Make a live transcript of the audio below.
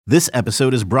This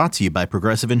episode is brought to you by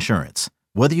Progressive Insurance.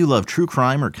 Whether you love true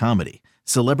crime or comedy,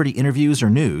 celebrity interviews or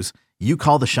news, you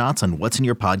call the shots on what's in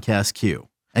your podcast queue.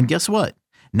 And guess what?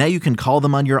 Now you can call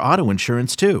them on your auto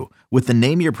insurance too with the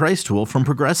Name Your Price tool from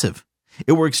Progressive.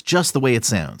 It works just the way it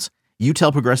sounds. You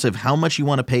tell Progressive how much you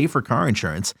want to pay for car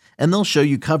insurance, and they'll show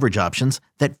you coverage options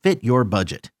that fit your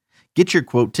budget. Get your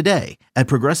quote today at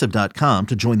Progressive.com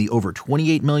to join the over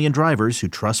 28 million drivers who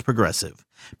trust Progressive.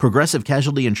 Progressive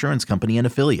Casualty Insurance Company and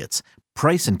Affiliates.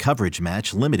 Price and coverage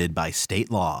match limited by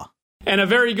state law. And a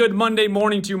very good Monday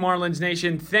morning to you, Marlins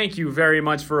Nation. Thank you very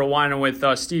much for rewinding with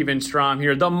Steven Strom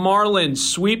here. The Marlins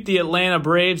sweep the Atlanta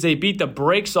Braves. They beat the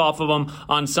brakes off of them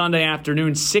on Sunday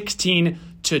afternoon,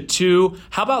 16-2.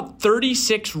 How about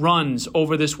 36 runs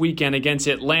over this weekend against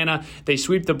Atlanta? They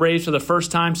sweep the Braves for the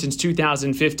first time since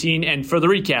 2015. And for the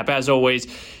recap, as always,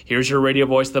 here's your radio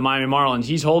voice of the Miami Marlins.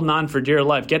 He's holding on for dear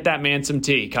life. Get that man some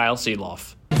tea, Kyle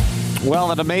Seeloff.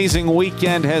 Well, an amazing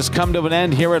weekend has come to an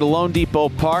end here at Lone Depot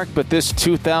Park, but this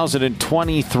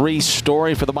 2023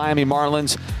 story for the Miami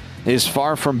Marlins is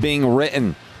far from being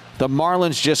written. The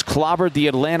Marlins just clobbered the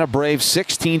Atlanta Braves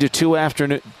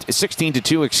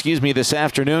 16-2 this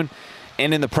afternoon,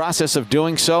 and in the process of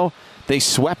doing so, they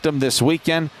swept them this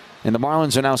weekend, and the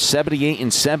Marlins are now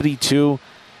 78-72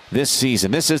 this season.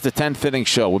 This is the 10th inning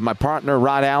show with my partner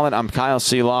Rod Allen. I'm Kyle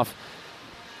Seeloff.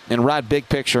 And Rod, big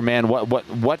picture, man,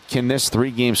 what can this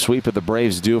three-game sweep of the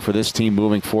Braves do for this team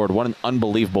moving forward? What an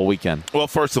unbelievable weekend. Well,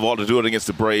 first of all, to do it against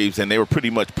the Braves, and they were pretty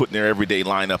much putting their everyday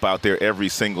lineup out there every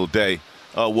single day,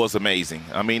 was amazing.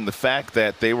 I mean, the fact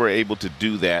that they were able to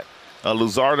do that,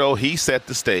 Luzardo, he set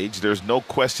the stage. There's no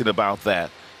question about that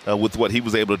with what he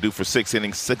was able to do for 6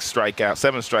 innings, 7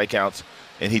 strikeouts,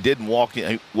 and he didn't walk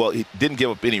in. Well, he didn't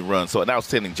give up any runs, so an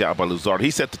outstanding job by Luzardo.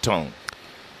 He set the tone.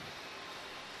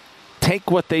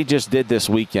 Take what they just did this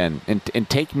weekend and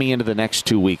take me into the next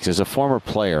 2 weeks as a former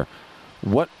player.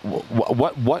 What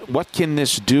can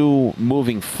this do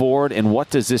moving forward, and what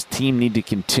does this team need to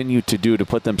continue to do to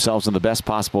put themselves in the best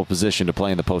possible position to play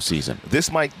in the postseason?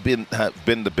 This might have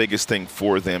been the biggest thing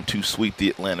for them to sweep the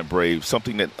Atlanta Braves,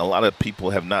 something that a lot of people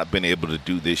have not been able to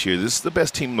do this year. This is the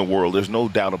best team in the world. There's no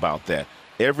doubt about that.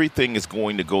 Everything is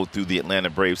going to go through the Atlanta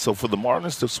Braves. So for the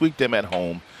Marlins to sweep them at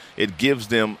home, it gives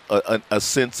them a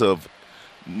sense of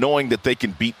knowing that they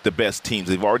can beat the best teams.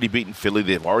 They've already beaten Philly.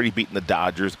 They've already beaten the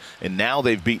Dodgers. And now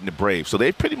they've beaten the Braves. So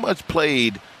they've pretty much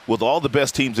played with all the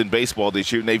best teams in baseball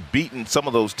this year, and they've beaten some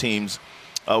of those teams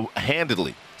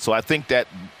handedly. So I think that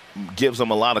gives them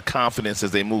a lot of confidence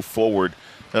as they move forward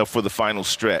for the final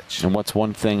stretch. And what's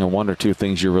one thing or one or two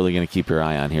things you're really going to keep your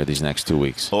eye on here these next 2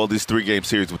 weeks? Oh, these 3-game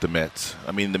series with the Mets.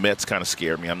 I mean, the Mets kind of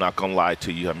scared me. I'm not going to lie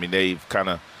to you. I mean, they've kind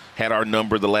of had our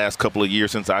number the last couple of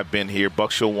years since I've been here.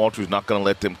 Buck Showalter's not going to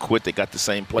let them quit. They got the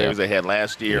same players they had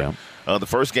last year. Yeah. The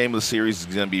first game of the series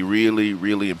is going to be really,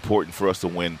 really important for us to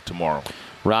win tomorrow.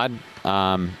 Rod,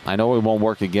 I know we won't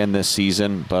work again this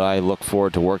season, but I look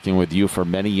forward to working with you for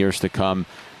many years to come.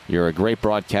 You're a great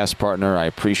broadcast partner. I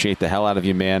appreciate the hell out of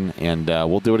you, man. And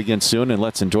we'll do it again soon, and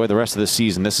let's enjoy the rest of the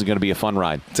season. This is going to be a fun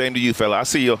ride. Same to you, fella. I'll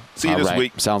see you this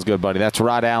week. Sounds good, buddy. That's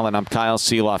Rod Allen. I'm Kyle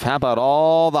Seeloff. How about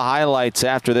all the highlights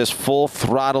after this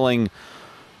full-throttling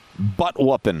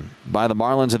butt-whooping by the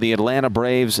Marlins of the Atlanta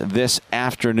Braves this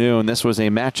afternoon? This was a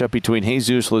matchup between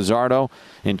Jesus Luzardo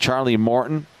and Charlie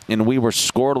Morton, and we were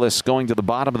scoreless going to the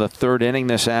bottom of the third inning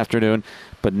this afternoon.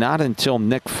 But not until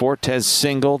Nick Fortes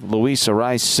singled, Luis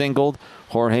Arraez singled,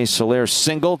 Jorge Soler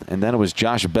singled, and then it was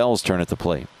Josh Bell's turn at the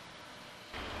plate.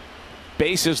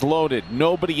 Bases loaded,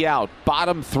 nobody out,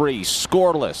 bottom 3,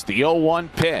 scoreless. The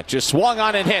 0-1 pitch is swung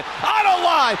on and hit. On a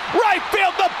line, right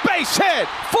field, the base hit.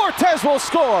 Fortes will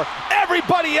score.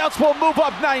 Everybody else will move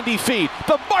up 90 feet.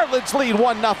 The Marlins lead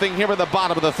 1-0 here in the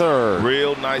bottom of the third.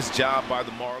 Real nice job by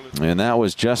the Marlins. And that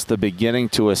was just the beginning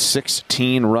to a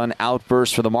 16-run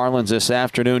outburst for the Marlins this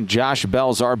afternoon. Josh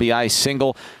Bell's RBI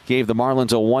single gave the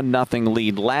Marlins a 1-0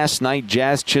 lead. Last night,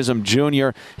 Jazz Chisholm Jr.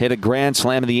 hit a grand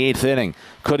slam in the 8th inning.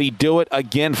 Could he do it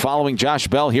again following Josh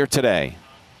Bell here today?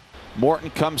 Morton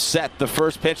comes set. The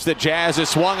first pitch, the Jazz is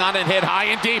swung on and hit high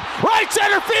and deep. Right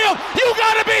center field! You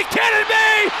gotta be kidding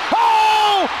me!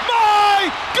 Oh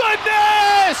my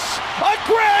goodness! A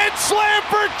grand slam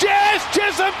for Jazz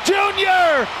Chisholm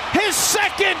Jr. His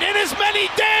second in as many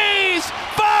days!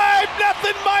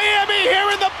 5-0 Miami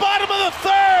here in the bottom of the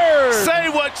third! Say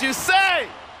what you say!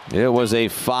 It was a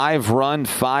 5-run,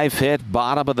 5-hit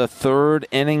bottom of the third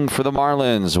inning for the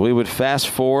Marlins. We would fast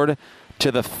forward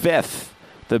to the 5th.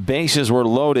 The bases were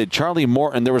loaded. Charlie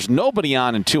Morton, there was nobody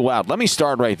on and 2 out. Let me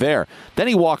start right there. Then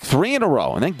he walked 3 in a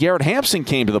row, and then Garrett Hampson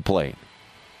came to the plate.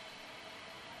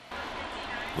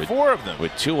 4 of them.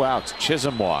 With 2 outs,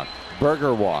 Chisholm walked,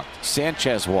 Berger walked,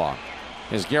 Sanchez walked.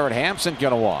 Is Garrett Hampson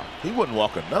going to walk? He wouldn't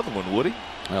walk another one, would he?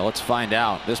 Well, let's find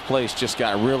out. This place just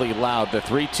got really loud. The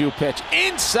 3-2 pitch,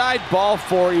 inside ball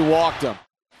 4, he walked him.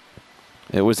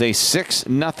 It was a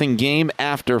 6-0 game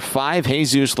after 5.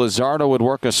 Jesus Luzardo would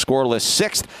work a scoreless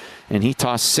 6th, and he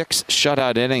tossed 6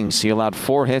 shutout innings. He allowed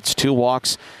 4 hits, 2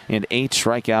 walks, and 8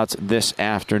 strikeouts this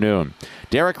afternoon.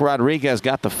 Derek Rodriguez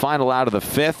got the final out of the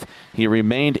 5th. He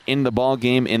remained in the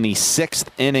ballgame in the 6th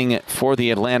inning for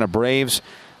the Atlanta Braves.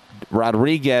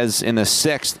 Rodriguez in the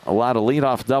 6th allowed a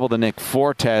leadoff double to Nick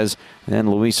Fortes, and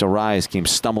then Luis Arraez came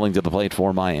stumbling to the plate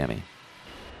for Miami.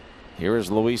 Here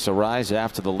is Luis Arraez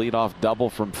after the leadoff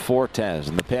double from Fortes,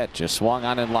 and the pitch is swung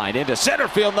on in line into center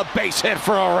field, and the base hit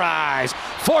for Arraez.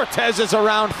 Fortes is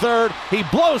around third. He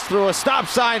blows through a stop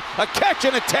sign, a catch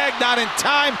and a tag not in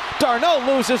time. Darno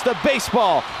loses the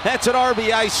baseball. That's an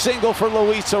RBI single for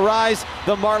Luis Arraez.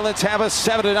 The Marlins have a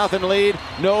 7-0 lead.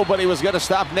 Nobody was going to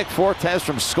stop Nick Fortes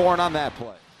from scoring on that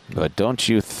play. But don't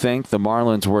you think the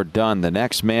Marlins were done? The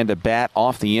next man to bat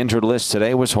off the injured list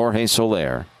today was Jorge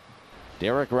Soler.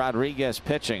 Derek Rodriguez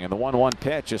pitching, and the 1-1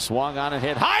 pitch is swung on and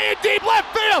hit high and deep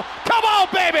left field. Come on,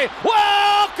 baby.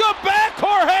 Welcome back,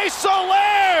 Jorge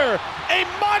Soler. A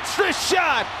monstrous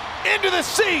shot into the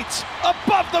seats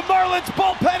above the Marlins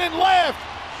bullpen and left.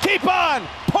 Keep on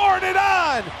pouring it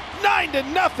on.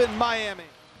 9-0 Miami.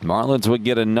 Marlins would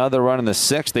get another run in the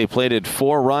 6th. They plated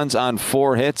 4 runs on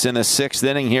 4 hits in the 6th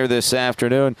inning here this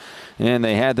afternoon, and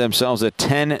they had themselves a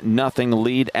 10-0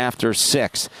 lead after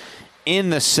 6.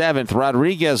 In the 7th,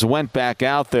 Rodriguez went back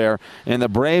out there, and the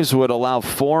Braves would allow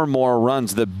 4 more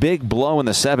runs. The big blow in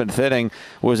the 7th inning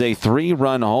was a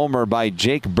 3-run homer by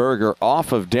Jake Berger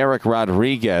off of Derek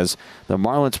Rodriguez. The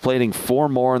Marlins plating 4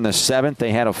 more in the 7th.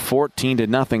 They had a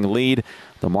 14-0 lead.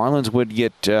 The Marlins would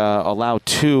get allow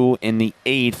 2 in the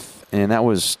 8th, and that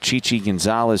was Chichi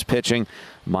Gonzalez pitching.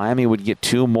 Miami would get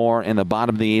 2 more in the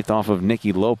bottom of the 8th off of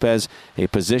Nicky Lopez, a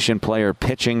position player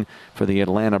pitching for the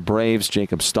Atlanta Braves.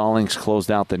 Jacob Stallings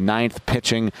closed out the 9th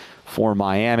pitching for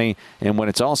Miami. And when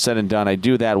it's all said and done, I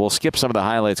do that. We'll skip some of the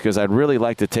highlights because I'd really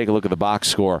like to take a look at the box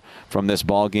score from this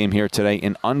ball game here today.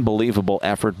 An unbelievable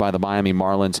effort by the Miami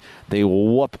Marlins. They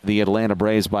whoop the Atlanta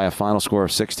Braves by a final score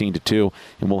of 16-2,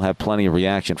 and we'll have plenty of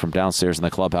reaction from downstairs in the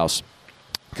clubhouse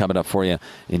coming up for you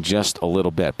in just a little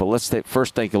bit. But let's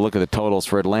first take a look at the totals.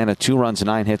 For Atlanta, 2 runs,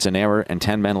 9 hits, an error, and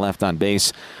 10 men left on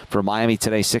base. For Miami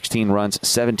today, 16 runs,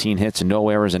 17 hits, no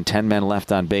errors, and 10 men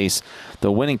left on base.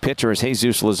 The winning pitcher is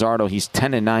Jesus Luzardo. He's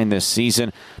 10-9 this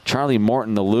season. Charlie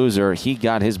Morton, the loser, he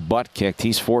got his butt kicked.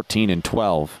 He's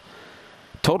 14-12.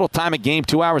 Total time of game,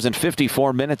 2 hours and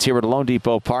 54 minutes here at Lone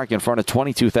Depot Park in front of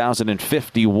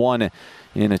 22,051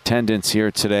 in attendance here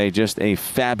today. Just a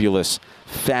fabulous,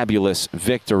 fabulous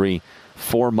victory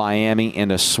for Miami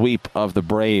and a sweep of the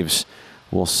Braves.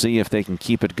 We'll see if they can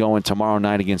keep it going tomorrow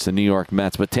night against the New York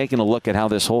Mets. But taking a look at how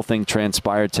this whole thing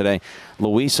transpired today,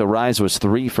 Luis Arraez was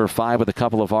 3 for 5 with a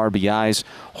couple of RBIs.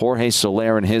 Jorge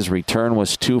Soler in his return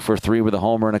was 2 for 3 with a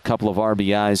homer and a couple of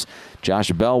RBIs.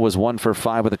 Josh Bell was 1 for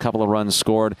 5 with a couple of runs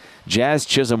scored. Jazz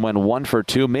Chisholm went 1 for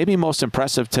 2. Maybe most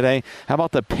impressive today, how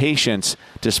about the patience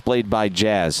displayed by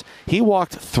Jazz? He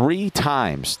walked 3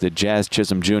 times, did Jazz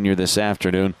Chisholm Jr. this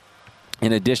afternoon,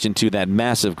 in addition to that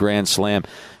massive grand slam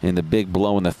and the big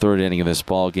blow in the 3rd inning of this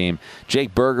ball game.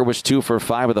 Jake Berger was 2 for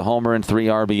 5 with a homer and 3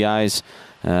 RBIs.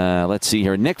 Let's see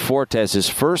here. Nick Fortes, his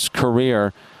first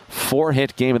career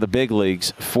 4-hit game of the big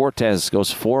leagues. Fortes goes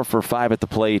 4 for 5 at the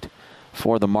plate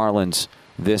for the Marlins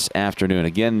this afternoon.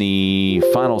 Again, the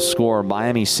final score,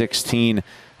 Miami 16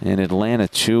 and Atlanta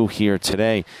 2 here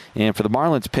today. And for the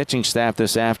Marlins pitching staff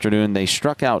this afternoon, they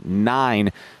struck out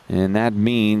 9, and that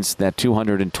means that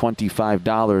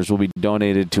 $225 will be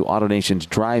donated to AutoNation's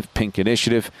Drive Pink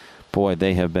initiative. Boy,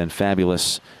 they have been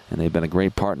fabulous, and they've been a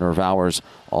great partner of ours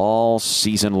all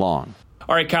season long.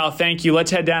 All right, Kyle, thank you.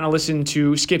 Let's head down and listen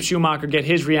to Skip Schumacher get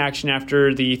his reaction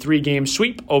after the 3-game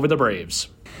sweep over the Braves.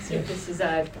 So this is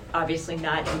obviously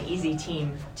not an easy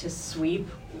team to sweep.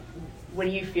 What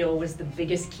do you feel was the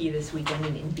biggest key this weekend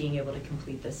in being able to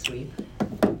complete this sweep?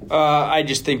 I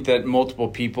just think that multiple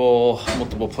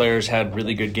players had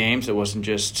really good games. It wasn't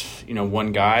just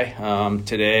one guy.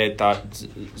 Today, I thought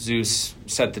Zeus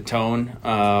set the tone,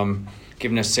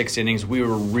 giving us 6 innings. We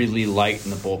were really light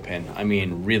in the bullpen. I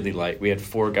mean, really light. We had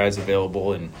 4 guys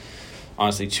available, and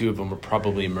honestly, 2 of them were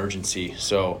probably emergency.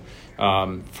 So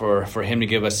for him to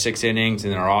give us 6 innings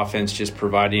and then our offense just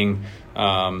providing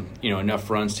enough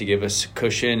runs to give us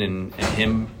cushion and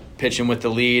him pitching with the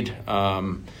lead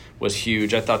was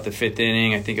huge. I thought the 5th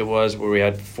inning, I think it was, where we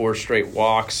had 4 straight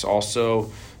walks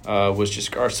also was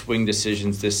just our swing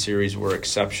decisions this series were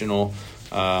exceptional.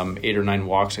 8 or 9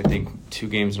 walks, I think, 2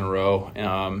 games in a row.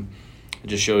 It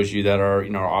just shows you that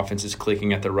our offense is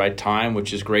clicking at the right time,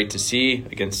 which is great to see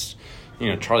against.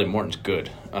 Charlie Morton's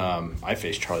good. I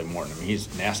faced Charlie Morton. I mean,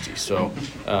 he's nasty. So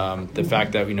the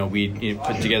fact that we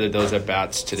put together those at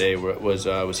bats today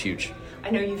was huge.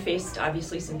 I know you faced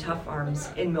obviously some tough arms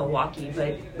in Milwaukee,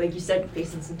 but like you said,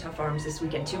 facing some tough arms this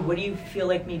weekend too. What do you feel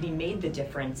like maybe made the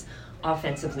difference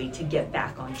offensively to get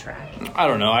back on track? I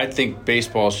don't know. I think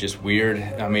baseball is just weird.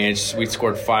 I mean, we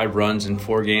scored 5 runs in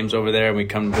 4 games over there, and we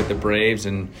come with the Braves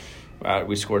and.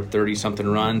 We scored 30-something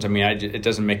runs. I mean, it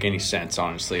doesn't make any sense,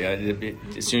 honestly.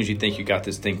 As soon as you think you got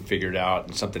this thing figured out,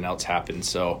 and something else happens.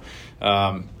 So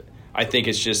I think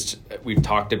it's just we've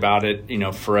talked about it,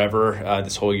 forever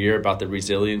this whole year about the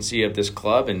resiliency of this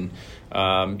club. And,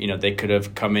 they could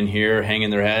have come in here hanging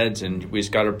their heads, and we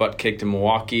just got our butt kicked in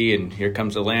Milwaukee, and here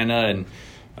comes Atlanta. And,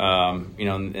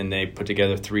 and they put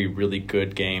together 3 really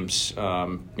good games.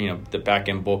 The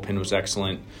back-end bullpen was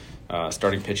excellent.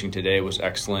 Starting pitching today was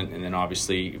excellent, and then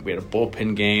obviously we had a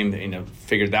bullpen game.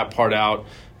 Figured that part out.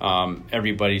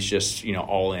 Everybody's just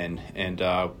all in,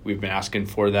 and we've been asking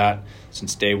for that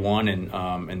since day one,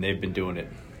 and they've been doing it.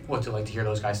 What's it like to hear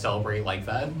those guys celebrate like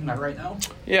that? Am I right now?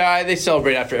 Yeah, they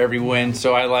celebrate after every win,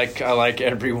 so I like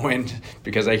every win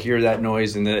because I hear that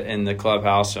noise in the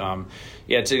clubhouse.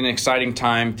 It's an exciting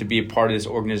time to be a part of this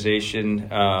organization,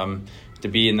 to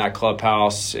be in that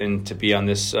clubhouse, and to be on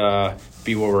this.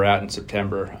 Be where we're at in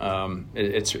September.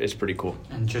 It's pretty cool.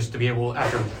 And just to be able,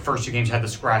 after the first 2 games, had the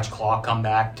scratch clock come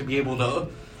back, to be able to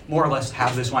more or less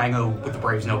have this, I know with the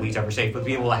Braves, no leads ever safe, but to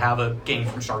be able to have a game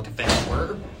from start to finish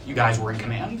where you guys were in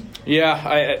command.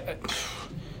 Yeah,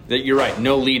 you're right.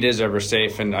 No lead is ever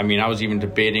safe. And, I mean, I was even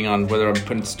debating on whether I'm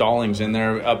putting Stallings in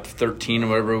there, up 13 or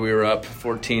whatever we were up,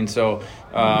 14. So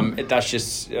that's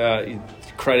just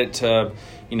credit to –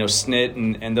 Snit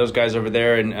and those guys over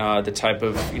there, and the type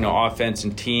of offense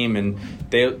and team, and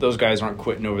those guys aren't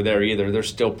quitting over there either. They're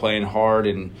still playing hard,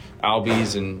 and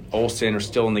Albies and Olsen are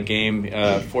still in the game.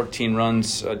 14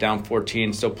 runs, down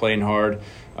 14, still playing hard.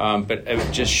 But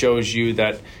it just shows you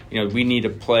that we need to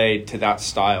play to that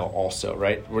style also,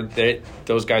 right?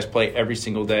 Those guys play every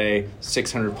single day,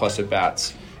 600 plus at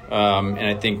bats, and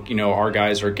I think our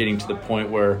guys are getting to the point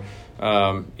where.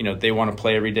 They want to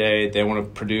play every day. They want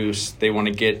to produce. They want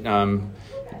to get to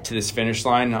this finish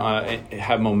line,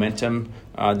 have momentum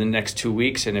the next 2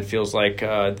 weeks, and it feels like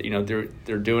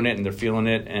they're doing it and they're feeling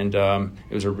it. And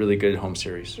it was a really good home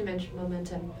series. You mentioned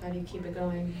momentum. How do you keep it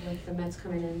going with the Mets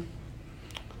coming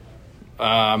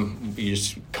in? You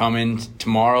just come in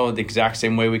tomorrow the exact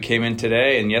same way we came in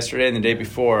today and yesterday and the day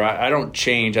before. I don't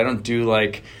change. I don't do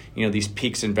these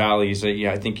peaks and valleys.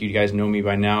 I think you guys know me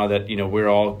by now that we're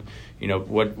all.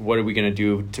 What are we going to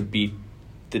do to beat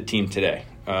the team today?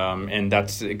 And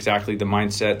that's exactly the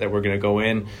mindset that we're going to go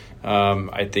in.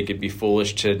 I think it'd be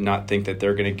foolish to not think that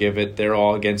they're going to give it their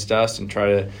all against us and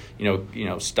try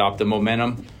to, stop the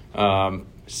momentum.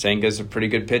 Senga's a pretty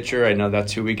good pitcher. I know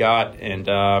that's who we got,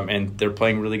 and they're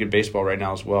playing really good baseball right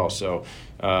now as well. So,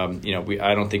 I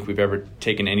don't think we've ever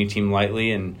taken any team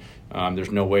lightly, and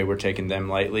there's no way we're taking them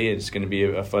lightly. It's going to be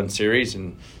a fun series,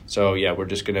 and so we're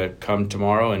just going to come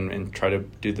tomorrow and try to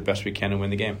do the best we can and win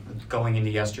the game. Going into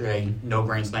yesterday, no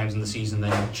grand slams in the season,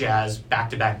 then Jazz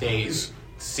back-to-back days.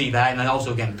 See that, and then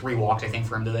also again 3 walks I think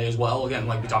for him today as well. Again,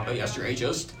 like we talked about yesterday,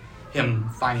 just him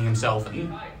finding himself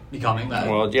and becoming that.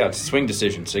 Well, it's swing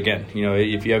decisions. Again,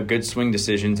 if you have good swing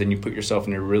decisions and you put yourself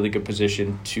in a really good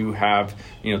position to have,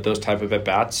 those type of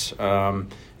at-bats,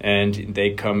 and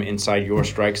they come inside your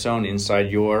strike zone,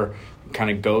 inside your kind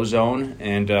of go zone,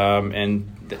 and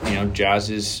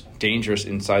Jazz is dangerous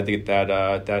inside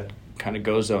that kind of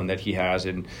go zone that he has.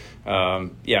 And,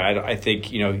 I think,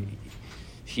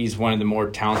 he's one of the more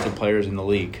talented players in the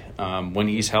league. When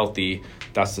he's healthy,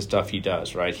 that's the stuff he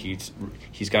does, right?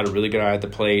 He's got a really good eye at the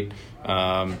plate.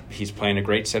 He's playing a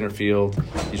great center field.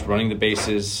 He's running the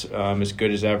bases as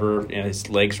good as ever. And his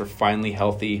legs are finally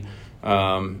healthy.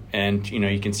 And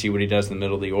you can see what he does in the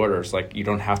middle of the order. It's like you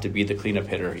don't have to be the cleanup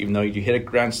hitter. Even though you hit a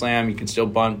grand slam, you can still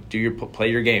bunt, play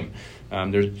your game.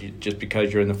 Just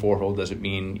because you're in the 4-hole doesn't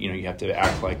mean you have to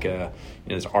act like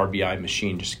this RBI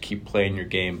machine. Just keep playing your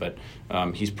game. But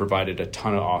he's provided a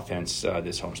ton of offense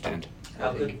this homestand.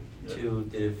 How good too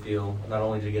did it feel not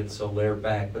only to get Soler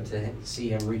back, but to see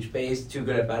him reach base? 2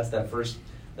 good at bats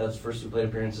those first 2 plate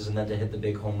appearances, and then to hit the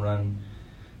big home run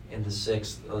in the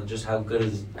 6th. Just how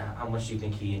much do you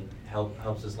think he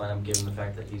helps this lineup, given the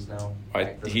fact that he's now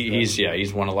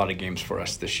he's won a lot of games for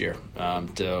us this year.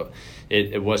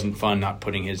 It wasn't fun not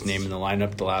putting his name in the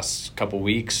lineup the last couple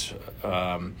weeks.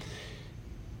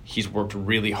 He's worked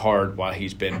really hard while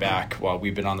he's been back, while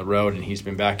we've been on the road, and he's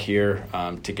been back here.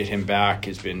 To get him back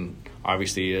has been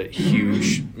obviously a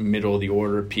huge middle of the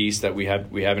order piece that we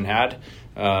haven't had.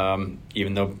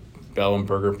 Even though Bell and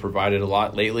Berger provided a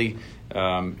lot lately,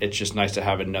 it's just nice to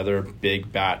have another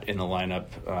big bat in the lineup.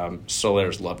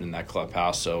 Soler's loved in that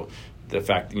clubhouse, so the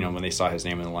fact when they saw his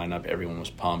name in the lineup, everyone was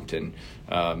pumped, and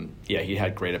he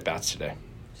had great at bats today.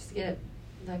 Just to get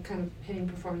that kind of hitting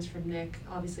performance from Nick.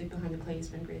 Obviously behind the plate he's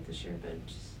been great this year, but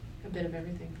just a bit of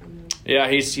everything from him. Yeah,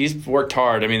 he's worked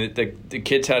hard. I mean, the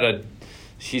kid's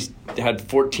he's had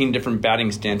 14 different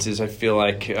batting stances, I feel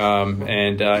like,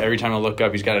 and every time I look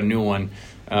up, he's got a new one.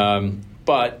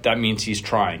 But that means he's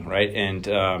trying, right? And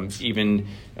even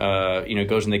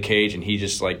goes in the cage and he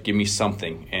just like, give me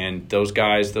something. And those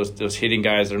guys, those hitting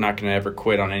guys, they're not going to ever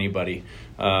quit on anybody.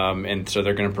 And so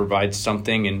they're going to provide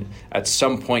something, and at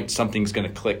some point something's going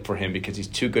to click for him because he's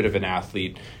too good of an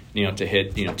athlete, to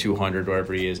hit 200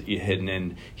 wherever he is hitting.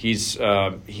 And he's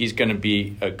going to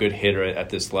be a good hitter at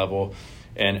this level.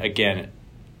 And again,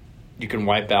 you can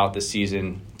wipe out the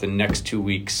season. The next 2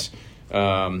 weeks,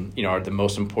 are the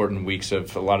most important weeks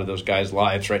of a lot of those guys'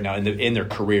 lives right now in their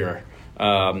career.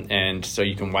 And so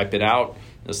you can wipe it out.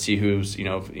 You'll see who's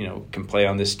can play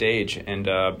on this stage, and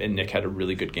Nick had a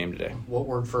really good game today. What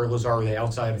worked for Lazaro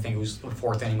outside? I think it was the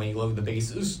 4th inning when he loaded the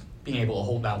bases, being able to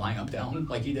hold that lineup down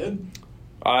like he did.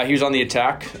 He was on the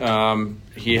attack.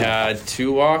 He had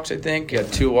 2 walks, I think. He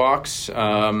had 2 walks.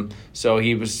 So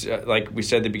he was, like we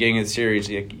said at the beginning of the series,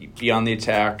 be on the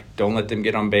attack. Don't let them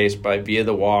get on base via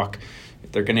the walk.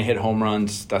 If they're going to hit home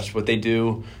runs, that's what they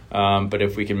do. But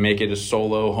if we can make it a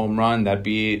solo home run, that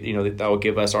will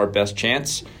give us our best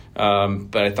chance.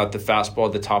 But I thought the fastball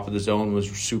at the top of the zone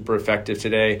was super effective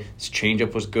today. His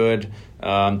changeup was good.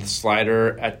 The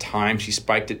slider, at times, he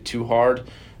spiked it too hard.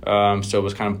 So it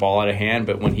was kind of ball out of hand.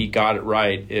 But when he got it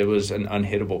right, it was an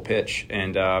unhittable pitch.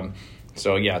 And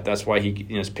that's why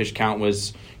his pitch count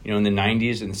was in the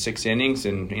 90s in the 6 innings.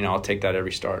 And I'll take that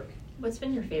every start. What's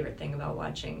been your favorite thing about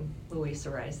watching Luis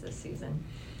Arraez this season?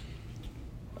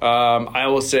 I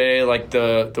will say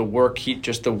the work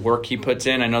he puts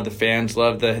in. I know the fans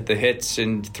love the hits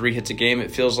and 3 hits a game, it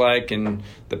feels like, and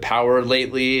the power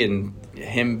lately, and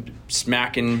him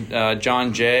smacking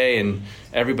John Jay and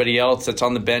everybody else that's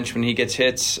on the bench when he gets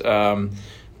hits.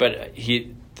 But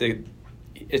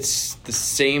it's the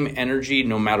same energy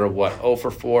no matter what. 0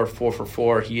 for 4, 4 for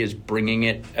 4. He is bringing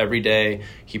it every day.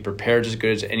 He prepares as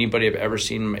good as anybody I've ever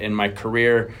seen in my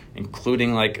career,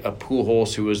 including like a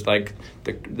Pujols, who was like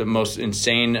the most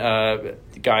insane player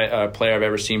I've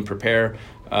ever seen prepare.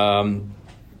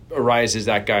 Arraez is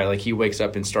that guy. Like, he wakes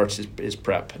up and starts his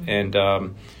prep, and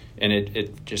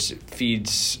it just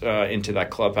feeds into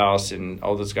that clubhouse, and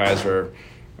all those guys are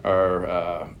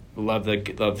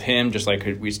love him, just like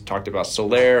we talked about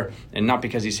Soler, and not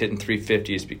because he's hitting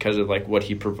 350, it's because of like what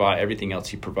he provides, everything else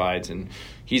he provides. And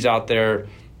he's out there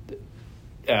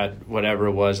at whatever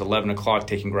it was, 11 o'clock,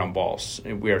 taking ground balls.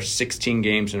 And we are 16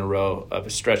 games in a row of a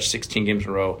stretch, 16 games in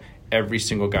a row. Every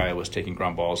single guy was taking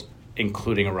ground balls,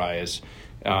 including Arraez.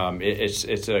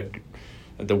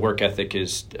 The work ethic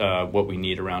is what we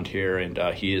need around here, and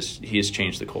he has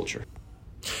changed the culture.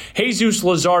 Jesus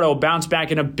Luzardo bounced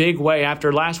back in a big way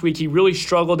after last week. He really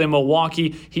struggled in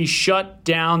Milwaukee. He shut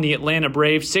down the Atlanta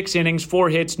Braves. 6 innings, 4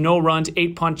 hits, no runs,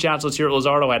 8 punch-outs. Let's hear what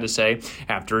Luzardo had to say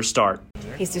after his start.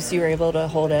 Jesus, you were able to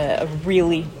hold a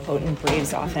really potent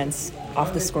Braves offense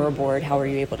off the scoreboard. How were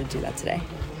you able to do that today?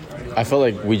 I felt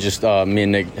like we just, me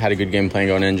and Nick had a good game plan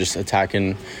going in, just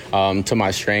attacking to my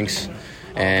strengths,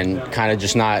 and kind of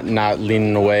just not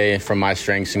leaning away from my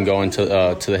strengths and going to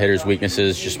the hitter's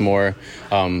weaknesses. Just more,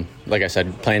 like I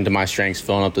said, playing to my strengths,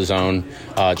 filling up the zone,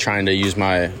 trying to use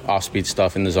my off-speed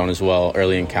stuff in the zone as well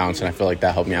early in counts, and I feel like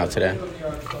that helped me out today.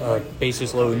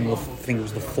 Bases loaded, I think it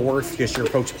was the 4th. Just your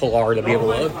approach Pilar to be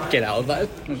able to get out of that.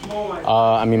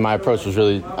 My approach was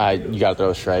really, you got to throw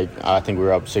a strike. I think we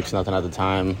were up 6-0 at the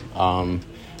time.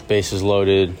 Bases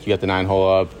loaded, you got the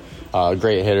 9-hole up.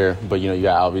 Great hitter, but you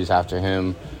got Albies after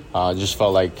him. Just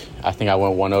felt like I think I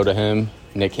went 1-0 to him.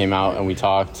 Nick came out and we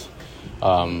talked.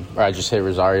 Or I just hit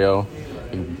Rosario,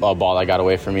 a ball that got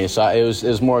away from me. So it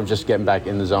was more of just getting back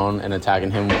in the zone and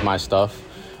attacking him with my stuff,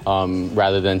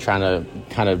 rather than trying to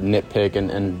kind of nitpick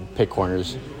and pick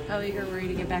corners. How eager were you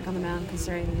to get back on the mound,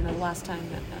 considering the last time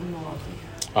in Milwaukee?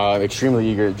 Extremely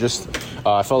eager. Just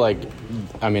I felt like,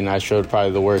 I showed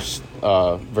probably the worst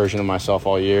version of myself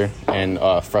all year, and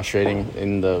frustrating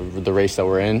in the race that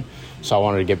we're in. So I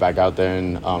wanted to get back out there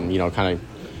and kind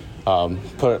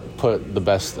of put the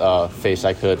best face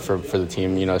I could for the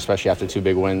team. Especially after 2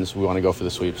 big wins, we want to go for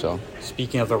the sweep. So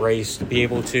Speaking of the race, to be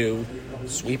able to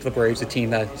sweep the Braves, a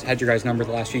team that's had your guys' number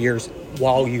the last few years,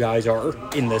 while you guys are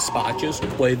in this spot, just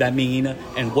what did that mean,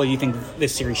 and what do you think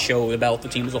this series showed about the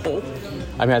team as a whole?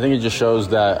 I think it just shows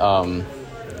that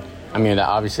that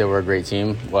obviously we're a great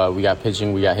team. We got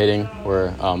pitching, we got hitting.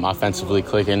 We're offensively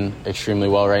clicking extremely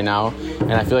well right now.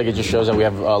 And I feel like it just shows that we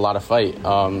have a lot of fight.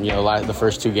 The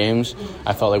first 2 games,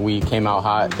 I felt like we came out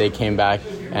hot. They came back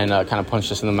and kind of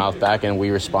punched us in the mouth back, and we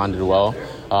responded well.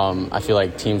 I feel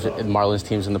like Marlins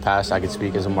teams in the past, I could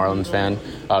speak as a Marlins fan,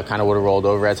 kind of would have rolled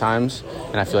over at times.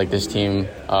 And I feel like this team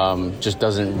just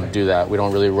doesn't do that. We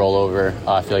don't really roll over.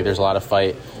 I feel like there's a lot of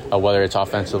fight, whether it's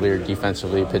offensively or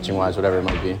defensively, pitching-wise, whatever it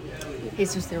might be.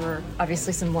 Jesus, there were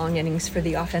obviously some long innings for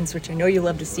the offense, which I know you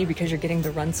love to see because you're getting the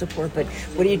run support, but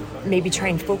what do you maybe try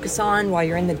and focus on while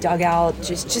you're in the dugout,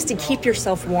 just to keep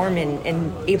yourself warm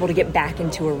and able to get back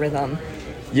into a rhythm?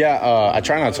 Yeah, I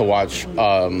try not to watch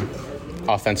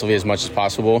offensively as much as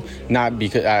possible. Not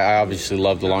because I obviously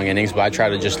love the long innings, but I try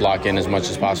to just lock in as much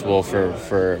as possible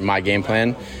for my game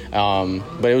plan.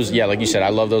 But it was, like you said, I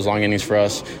love those long innings for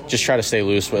us. Just try to stay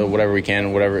loose, whatever we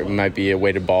can, whatever it might be, a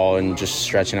weighted ball and just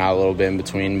stretching out a little bit in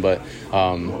between. But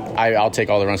I'll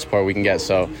take all the run support we can get.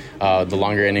 So the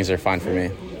longer innings are fine for me.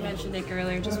 Mentioned Nick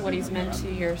earlier, just what he's meant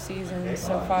to your season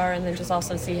so far, and then just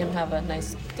also see him have a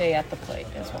nice day at the plate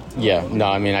as well. Yeah, no,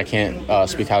 I can't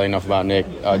speak highly enough about Nick.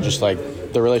 Just like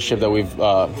the relationship that we've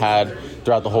had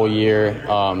throughout the whole year,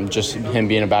 just him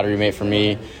being a battery mate for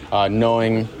me,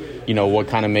 knowing, what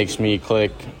kind of makes me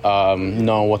click,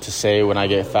 knowing what to say when I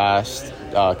get fast,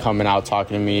 coming out,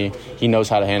 talking to me. He knows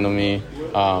how to handle me,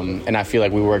 and I feel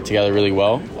like we work together really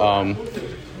well.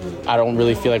 I don't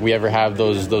really feel like we ever have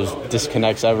those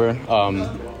disconnects ever,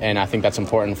 and I think that's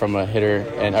important from a hitter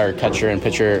or catcher and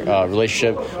pitcher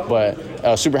relationship.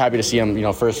 But super happy to see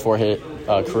him, first 4 hit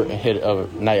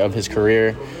of night of his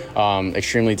career.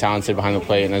 Extremely talented behind the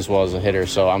plate and as well as a hitter,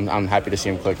 so I'm happy to see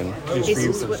him clicking.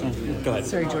 Go ahead.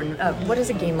 Sorry, Jordan. What does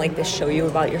a game like this show you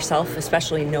about yourself,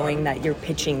 especially knowing that you're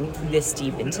pitching this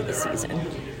deep into the season?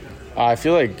 I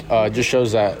feel like it just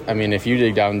shows that, if you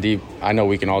dig down deep, I know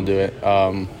we can all do it.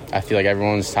 I feel like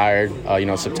everyone's tired.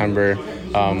 September,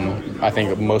 I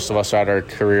think most of us are at our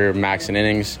career max in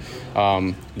innings.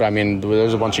 But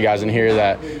there's a bunch of guys in here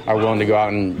that are willing to go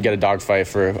out and get a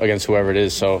dogfight against whoever it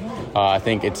is. So I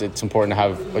think it's important to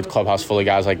have a clubhouse full of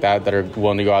guys like that are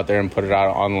willing to go out there and put it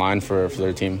out online for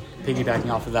their team. Piggybacking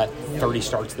off of that 30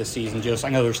 starts this season, I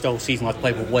know there's still a season left to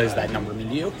play, but what does that number mean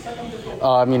to you?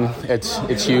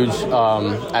 It's huge.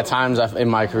 At times in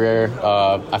my career,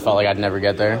 I felt like I'd never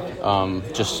get there.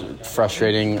 Just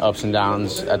frustrating ups and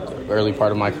downs at the early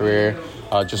part of my career,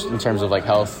 just in terms of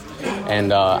health.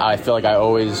 And I feel like I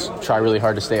always try really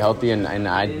hard to stay healthy, and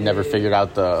I never figured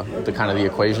out the kind of the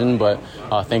equation. But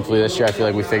thankfully this year I feel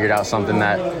like we figured out something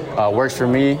that works for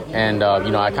me, and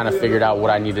I kind of figured out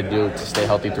what I need to do to stay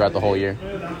healthy throughout the whole year.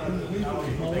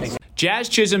 Jazz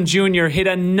Chisholm Jr. hit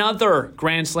another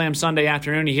Grand Slam Sunday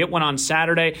afternoon. He hit one on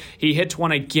Saturday. He hits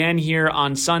one again here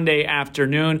on Sunday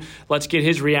afternoon. Let's get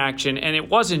his reaction. And it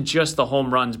wasn't just the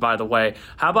home runs, by the way.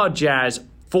 How about Jazz?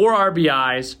 4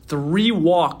 RBIs, 3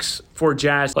 walks for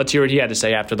Jazz. Let's hear what he had to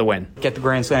say after the win. Get the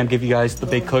Grand Slam, give you guys the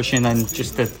big cushion, and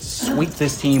just to sweep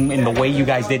this team in the way you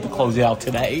guys did to close it out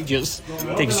today. Just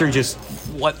take us through just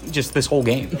this whole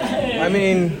game.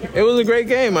 It was a great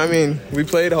game. We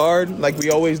played hard like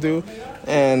we always do.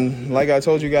 And like I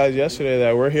told you guys yesterday,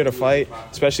 that we're here to fight,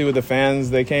 especially with the fans.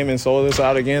 They came and sold us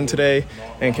out again today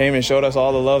and came and showed us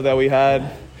all the love that we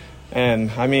had.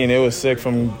 And, it was sick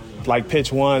from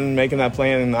pitch 1, making that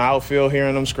play in the outfield,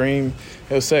 hearing them scream.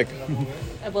 It was sick.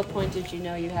 At what point did you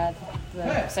know you had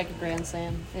the second Grand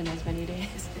Slam in as many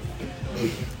days?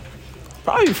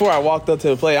 Probably before I walked up to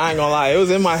the plate. I ain't gonna lie. It was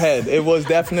in my head. It was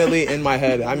definitely in my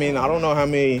head. I don't know how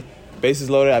many bases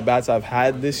loaded at bats I've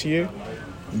had this year,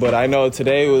 but I know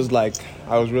today was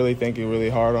I was really thinking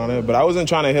really hard on it. But I wasn't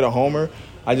trying to hit a homer.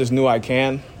 I just knew I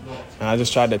can. And I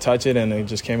just tried to touch it, and it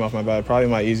just came off my bat. Probably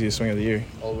my easiest swing of the year.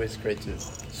 Always great to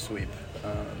sweep.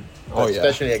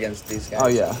 Especially against these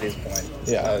guys at this point.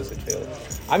 Yeah. How does it feel?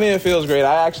 It feels great.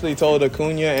 I actually told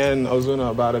Acuna and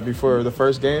Ozuna about it before the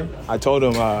first game. I told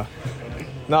them,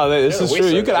 no, this is true.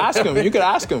 You could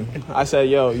ask them. I said,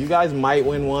 you guys might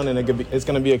win one, and it's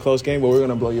going to be a close game, but we're going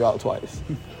to blow you out twice.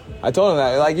 I told him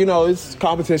that. It's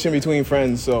competition between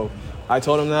friends. So I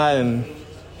told him that, and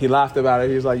he laughed about it.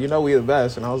 He was like, we the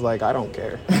best. And I was like, I don't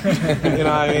care. You know what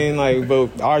I mean? Like,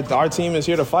 but our team is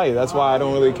here to fight. That's why I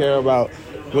don't really care about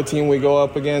what team we go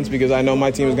up against, because I know my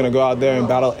team is going to go out there and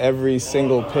battle every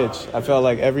single pitch. I felt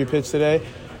like every pitch today,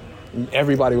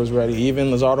 everybody was ready.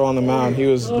 Even Luzardo on the mound, he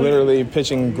was literally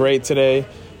pitching great today.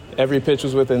 Every pitch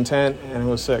was with intent, and it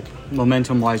was sick.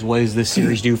 Momentum-wise, what does this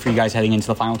series do for you guys heading into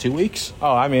the final 2 weeks?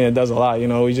 Oh, I mean, it does a lot.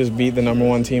 We just beat the number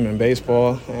one team in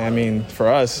baseball. I mean, for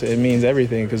us, it means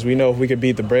everything, because we know if we could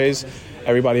beat the Braves,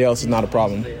 everybody else is not a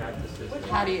problem.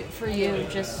 How do you, for you,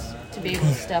 just to be able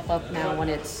to step up now when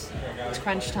it's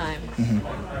crunch time?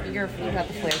 Mm-hmm. You got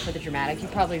the flair for the dramatic.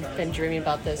 You've probably been dreaming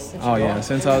about this since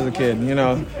since I was a kid.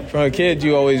 From a kid,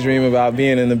 you always dream about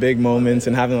being in the big moments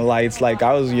and having the lights. Like,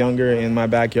 I was younger in my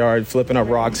backyard, flipping up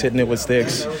rocks, hitting it with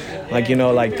sticks. Like,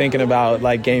 thinking about,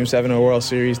 like, Game 7 of the World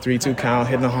Series, 3-2 count,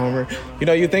 hitting a homer.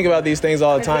 You think about these things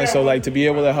all the time. So, like, to be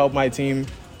able to help my team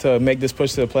to make this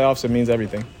push to the playoffs, it means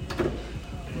everything.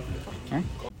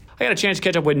 I got a chance to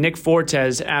catch up with Nick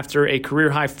Fortes after a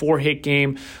career-high 4-hit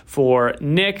game for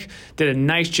Nick. Did a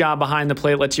nice job behind the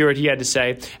plate. Let's hear what he had to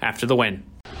say after the win.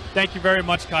 Thank you very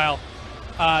much, Kyle.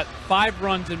 5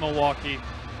 runs in Milwaukee,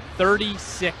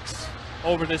 36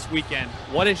 over this weekend.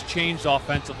 What has changed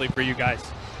offensively for you guys?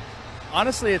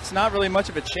 Honestly, it's not really much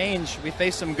of a change. We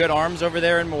faced some good arms over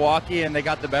there in Milwaukee, and they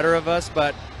got the better of us,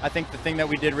 but I think the thing that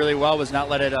we did really well was not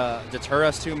let it deter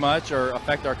us too much or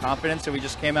affect our confidence, so we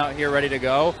just came out here ready to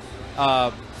go,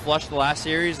 flushed the last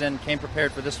series, and came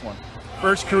prepared for this one.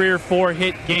 First career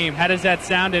 4-hit game. How does that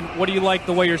sound, and what do you like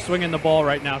the way you're swinging the ball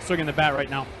right now, swinging the bat right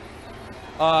now?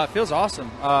 It feels awesome.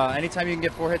 Anytime you can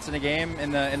get 4 hits in a game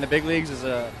in the big leagues is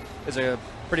a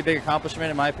pretty big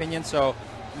accomplishment in my opinion, so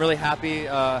I'm really happy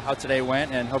how today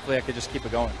went, and hopefully I could just keep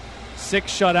it going.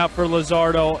 6 shutout for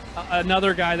Luzardo,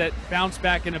 another guy that bounced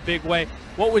back in a big way.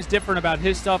 What was different about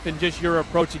his stuff and just your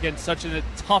approach against such a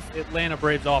tough Atlanta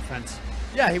Braves offense?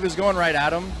 Yeah, he was going right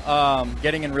at him,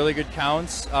 getting in really good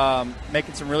counts,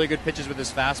 making some really good pitches with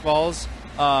his fastballs,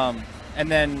 and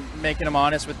then making him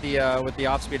honest with the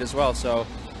off speed as well. So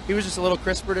he was just a little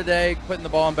crisper today, putting the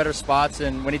ball in better spots,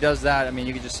 and when he does that, I mean,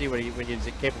 you can just see what he's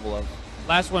capable of.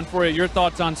 Last one for you. Your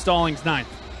thoughts on Stallings' ninth?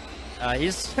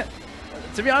 He's,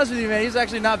 to be honest with you, man, he's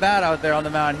actually not bad out there on the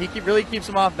mound. He really keeps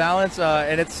him off balance,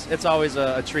 and it's always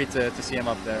a treat to see him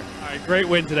up there. All right, great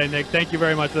win today, Nick. Thank you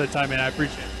very much for the time, man. I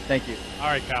appreciate it. Thank you. All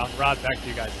right, Kyle. Rod, back to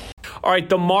you guys. All right,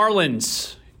 the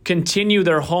Marlins continue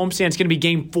their homestand. It's going to be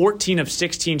game 14 of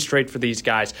 16 straight for these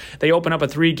guys. They open up a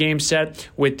 3-game set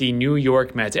with the New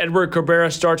York Mets. Edward Cabrera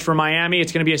starts for Miami.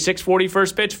 It's going to be a 6:40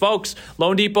 first pitch, folks.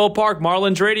 Lone Depot Park,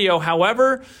 Marlins Radio.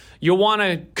 However, you want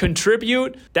to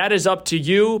contribute, that is up to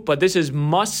you, but this is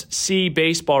must-see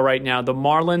baseball right now. The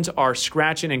Marlins are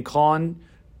scratching and clawing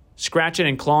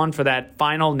for that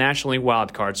final National League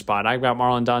wildcard spot. I've got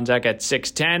Marlon Donzak at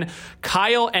 6:10.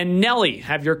 Kyle and Nelly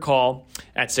have your call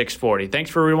at 6:40. Thanks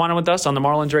for rewinding with us on the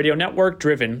Marlins Radio Network,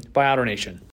 driven by AutoNation.